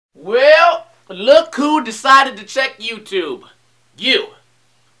Well, look who decided to check YouTube. You.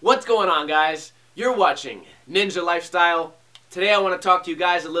 What's going on, guys? You're watching Ninja Lifestyle. Today I want to talk to you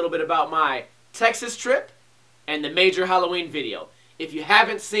guys a little bit about my Texas trip and the Majer Halloween video. If you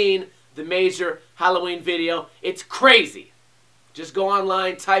haven't seen the Majer Halloween video, it's crazy. Just go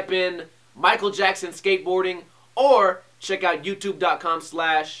online, type in Michael Jackson skateboarding, or check out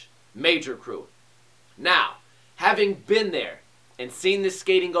youtube.com/MajerCrew. Now, having been there and seen this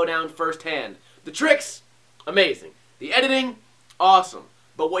skating go down firsthand, the tricks, amazing. The editing, awesome.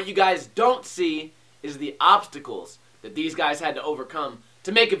 But what you guys don't see is the obstacles that these guys had to overcome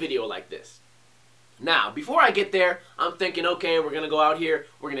to make a video like this. Now, before I get there, I'm thinking, okay, we're going to go out here,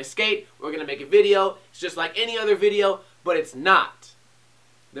 we're going to skate, we're going to make a video. It's just like any other video, but it's not.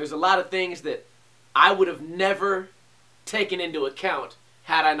 There's a lot of things that I would have never taken into account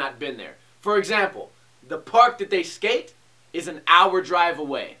had I not been there. For example, the park that they skate is an hour drive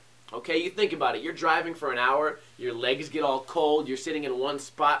away. Okay, you think about it. You're driving for an hour, your legs get all cold, you're sitting in one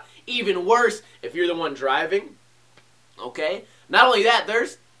spot. Even worse if you're the one driving. Okay? Not only that,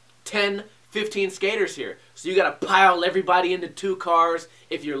 there's 10, 15 skaters here. So you got to pile everybody into 2 cars.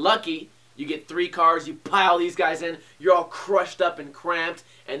 If you're lucky, you get 3 cars, you pile these guys in, you're all crushed up and cramped,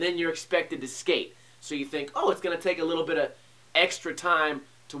 and then you're expected to skate. So you think, oh, it's going to take a little bit of extra time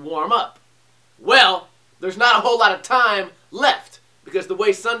to warm up. Well, there's not a whole lot of time left, because the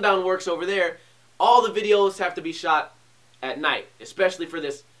way sundown works over there, all the videos have to be shot at night, especially for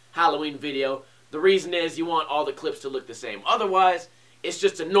this Halloween video. The reason is you want all the clips to look the same. Otherwise, it's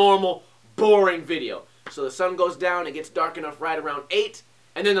just a normal, boring video. So the sun goes down, it gets dark enough right around 8,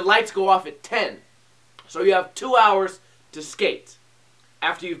 and then the lights go off at 10. So you have 2 hours to skate.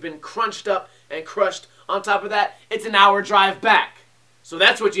 After you've been crunched up and crushed, on top of that, it's an hour drive back. So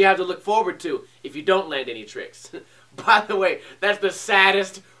that's what you have to look forward to if you don't land any tricks. By the way, that's the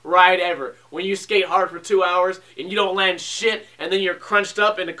saddest ride ever. When you skate hard for 2 hours and you don't land shit, and then you're crunched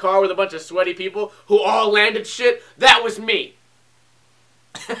up in a car with a bunch of sweaty people who all landed shit. That was me.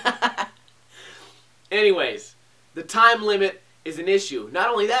 Anyways, the time limit is an issue. Not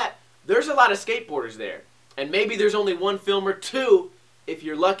only that, there's a lot of skateboarders there. And maybe there's only 1 film or 2 if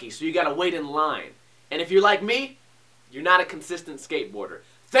you're lucky, so you gotta wait in line. And if you're like me, you're not a consistent skateboarder.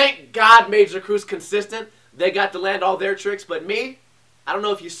 Thank God Majer Crew's consistent. They got to land all their tricks, but me, I don't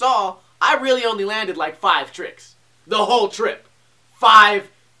know if you saw, I really only landed like 5 tricks. The whole trip.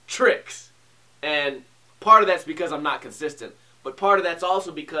 5 tricks. And part of that's because I'm not consistent, but part of that's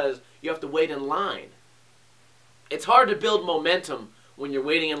also because you have to wait in line. It's hard to build momentum when you're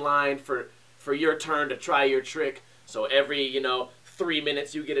waiting in line for your turn to try your trick. So every, 3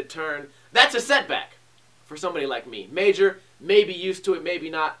 minutes you get a turn. That's a setback for somebody like me. Majer, maybe used to it, maybe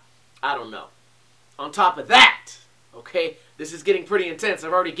not. I don't know. On top of that, okay, this is getting pretty intense.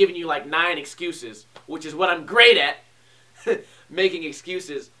 I've already given you like 9 excuses, which is what I'm great at, making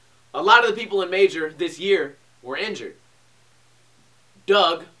excuses. A lot of the people in Majer this year were injured.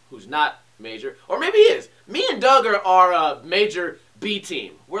 Doug, who's not Majer, or maybe he is. Me and Doug are our Majer B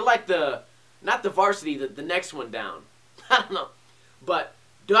team. We're like not the varsity, the next one down. I don't know. But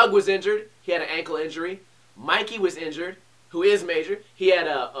Doug was injured. He had an ankle injury. Mikey was injured, who is Majer. He had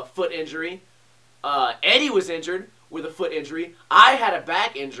a foot injury. Eddie was injured with a foot injury. I had a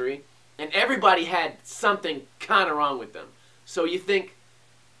back injury. And everybody had something kind of wrong with them. So you think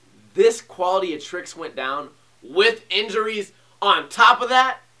this quality of tricks went down with injuries on top of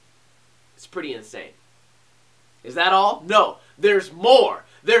that? It's pretty insane. Is that all? No. There's more.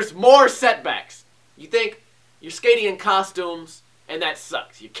 There's more setbacks. You think you're skating in costumes, and that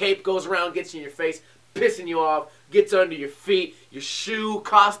sucks. Your cape goes around, gets in your face, pissing you off, gets under your feet. Your shoe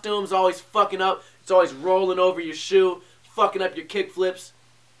costume's always fucking up. It's always rolling over your shoe, fucking up your kick flips.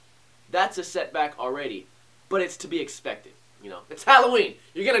 That's a setback already, but it's to be expected. It's Halloween.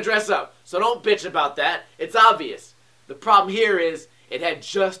 You're going to dress up, so don't bitch about that. It's obvious. The problem here is it had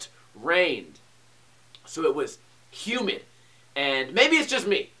just rained, so it was humid. And maybe it's just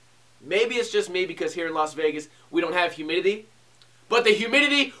me. Maybe it's just me because here in Las Vegas, we don't have humidity. But the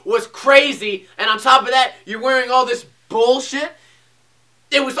humidity was crazy, and on top of that, you're wearing all this bullshit.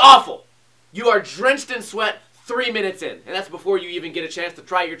 It was awful. You are drenched in sweat 3 minutes in, and that's before you even get a chance to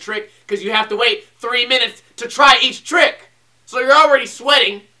try your trick, because you have to wait 3 minutes to try each trick. So you're already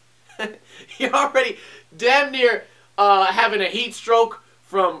sweating. You're already damn near having a heat stroke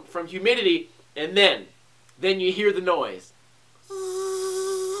from humidity, and then you hear the noise.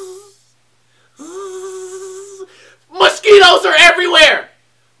 Mosquitoes are everywhere!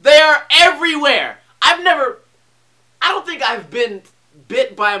 They are everywhere! I don't think I've been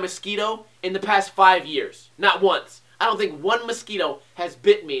bit by a mosquito in the past 5 years. Not once. I don't think one mosquito has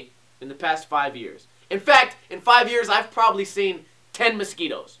bit me in the past 5 years. In fact, in 5 years, I've probably seen 10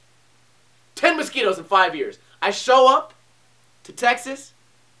 mosquitoes. 10 mosquitoes in 5 years. I show up to Texas,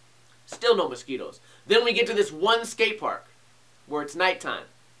 still no mosquitoes. Then we get to this one skate park where it's nighttime.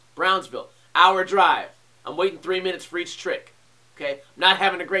 Brownsville, hour drive. I'm waiting 3 minutes for each trick. Okay? I'm not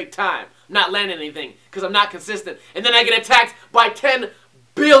having a great time. I'm not landing anything because I'm not consistent. And then I get attacked by 10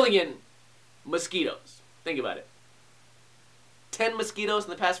 billion mosquitoes. Think about it. 10 mosquitoes in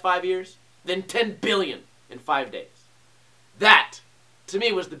the past 5 years, then 10 billion in 5 days. That, to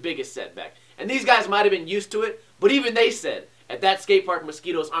me, was the biggest setback. And these guys might have been used to it, but even they said, at that skate park,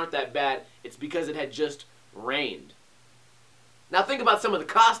 mosquitoes aren't that bad. It's because it had just rained. Now think about some of the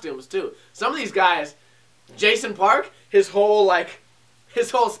costumes, too. Some of these guys, Jason Park, his whole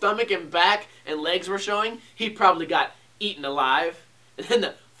stomach and back and legs were showing. He probably got eaten alive. And then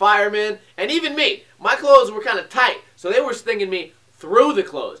the firemen, and even me, my clothes were kind of tight, so they were stinging me through the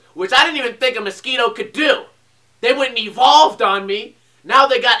clothes, which I didn't even think a mosquito could do. They went and evolved on me. Now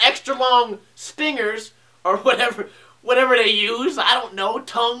they got extra long stingers, or whatever they use. I don't know,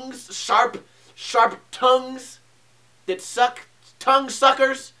 tongues, sharp tongues that suck, tongue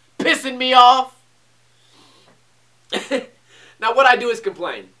suckers, pissing me off. Now what I do is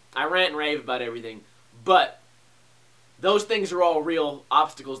complain. I rant and rave about everything, but those things are all real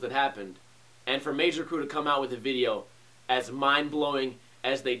obstacles that happened. And for Majer Crew to come out with a video as mind-blowing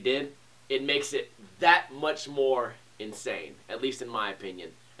as they did, it makes it that much more insane, at least in my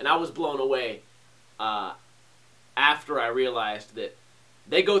opinion. And I was blown away after I realized that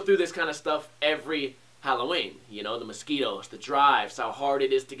they go through this kind of stuff every Halloween. You know, the mosquitoes, the drives, how hard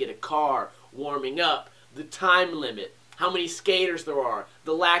it is to get a car, warming up, the time limit, how many skaters there are,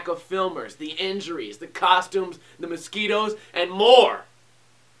 the lack of filmers, the injuries, the costumes, the mosquitoes, and more.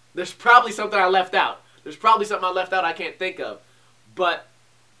 There's probably something I left out. There's probably something I left out I can't think of. But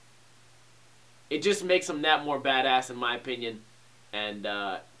it just makes them that more badass in my opinion. And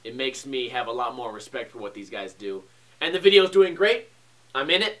it makes me have a lot more respect for what these guys do. And the video's doing great. I'm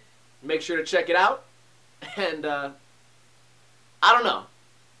in it. Make sure to check it out. And I don't know.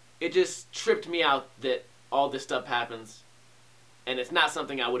 It just tripped me out that all this stuff happens. And it's not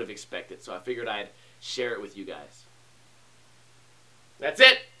something I would have expected. So I figured I'd share it with you guys. That's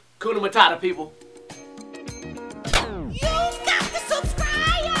it. Kuna Matata, people.